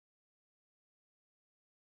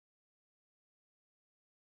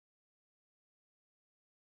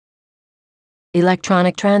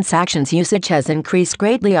Electronic transactions usage has increased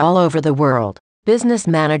greatly all over the world. Business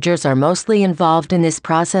managers are mostly involved in this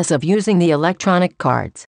process of using the electronic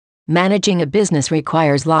cards. Managing a business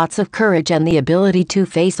requires lots of courage and the ability to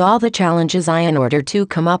face all the challenges in order to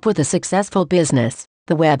come up with a successful business.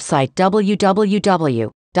 The website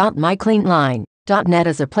www.mycleanline.net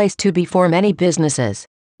is a place to be for many businesses.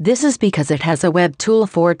 This is because it has a web tool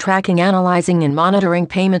for tracking, analyzing, and monitoring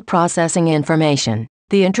payment processing information.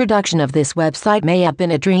 The introduction of this website may have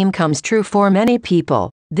been a dream comes true for many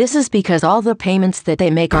people. This is because all the payments that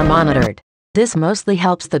they make are monitored. This mostly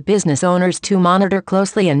helps the business owners to monitor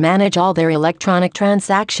closely and manage all their electronic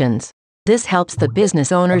transactions. This helps the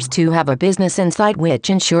business owners to have a business insight which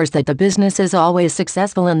ensures that the business is always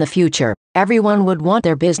successful in the future. Everyone would want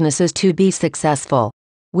their businesses to be successful.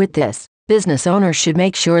 With this, business owners should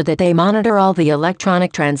make sure that they monitor all the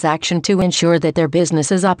electronic transaction to ensure that their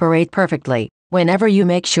businesses operate perfectly. Whenever you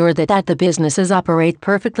make sure that the businesses operate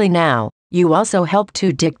perfectly now, you also help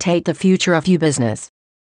to dictate the future of your business.